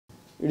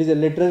it is a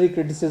literary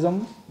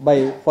criticism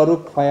by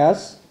Farooq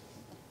Fayaz.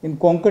 In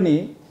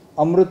Konkani,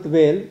 Amrut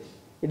Vel,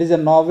 it is a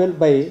novel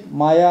by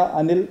Maya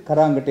Anil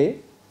Karangate.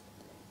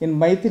 In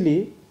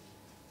Maithili,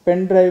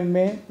 Pen Drive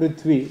Mein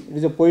Prithvi, it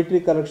is a poetry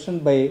collection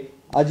by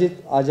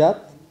Ajit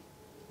Ajat.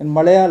 In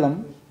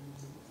Malayalam,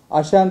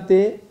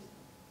 Ashante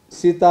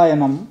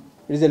Sitayanam,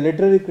 it is a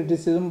literary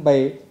criticism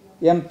by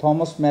M.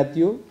 Thomas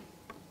Matthew.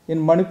 In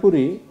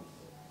Manipuri,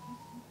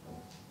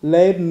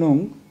 Lair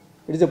Nung,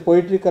 it is a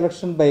poetry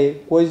collection by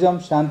Poisam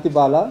Shanti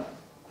Bala.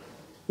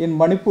 In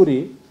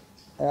Manipuri,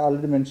 I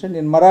already mentioned.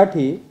 In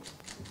Marathi,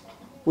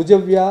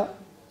 Ujavya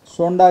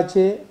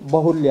Sondache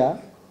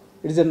Bahulya,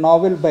 it is a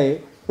novel by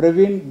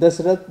Praveen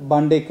Dasrath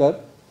Bandekar.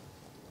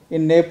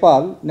 In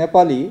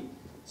Nepali,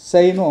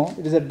 Saino,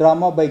 it is a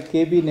drama by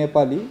K.B.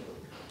 Nepali.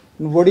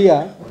 In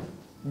Odia,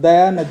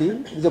 Daya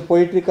Nadi, it is a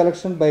poetry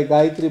collection by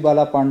Gayatri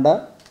Bala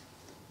Panda.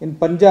 In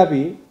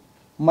Punjabi,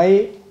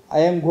 Mai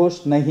Ayam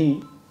Ghosh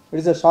Nahi, it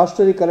is a short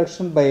story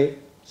collection by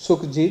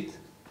Sukhjit.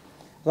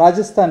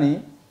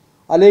 Rajasthani,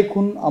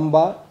 Alekhun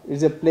Amba, it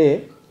is a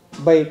play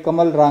by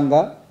Kamal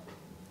Ranga.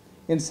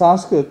 In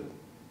Sanskrit,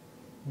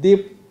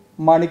 Deep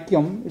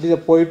Manikyam, it is a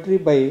poetry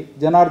by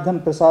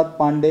Janardhan Prasad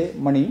Pandey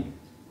Mani.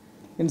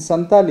 In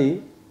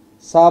Santali,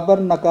 Sabar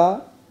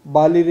Naka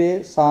Balire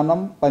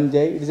Sanam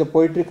Panjay, it is a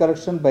poetry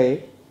collection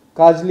by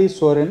Kajli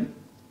Soren.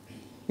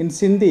 In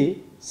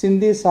Sindhi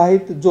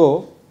Sahit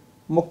Jo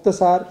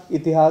Muktasar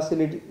Itihas,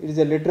 it is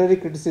a literary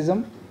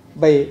criticism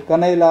by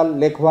Kanailal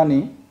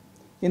Lekhwani.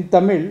 In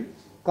Tamil,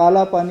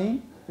 Kala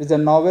Pani is a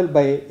novel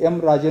by M.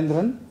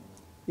 Rajendran.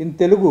 In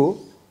Telugu,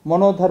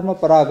 Monodharma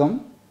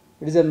Paragam,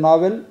 it is a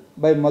novel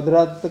by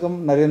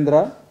Madhuratakam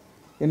Narendra.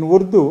 In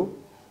Urdu,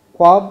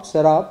 Khwab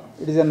Sharab,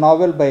 it is a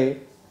novel by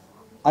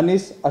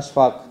Anis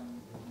Ashfaq.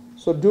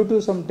 So due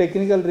to some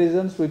technical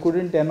reasons, we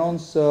couldn't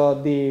announce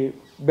the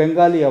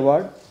Bengali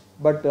award,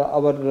 but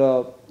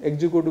our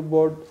executive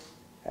board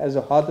has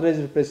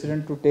authorized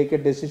president to take a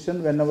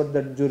decision whenever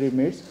that jury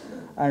meets,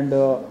 and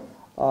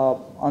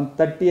on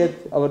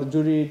 30th our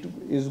jury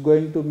is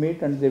going to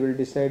meet and they will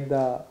decide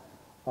the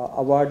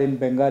award in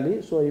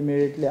Bengali. So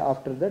immediately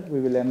after that we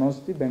will announce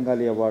the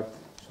Bengali award.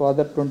 So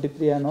other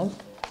 23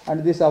 announced,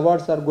 and these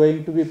awards are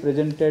going to be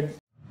presented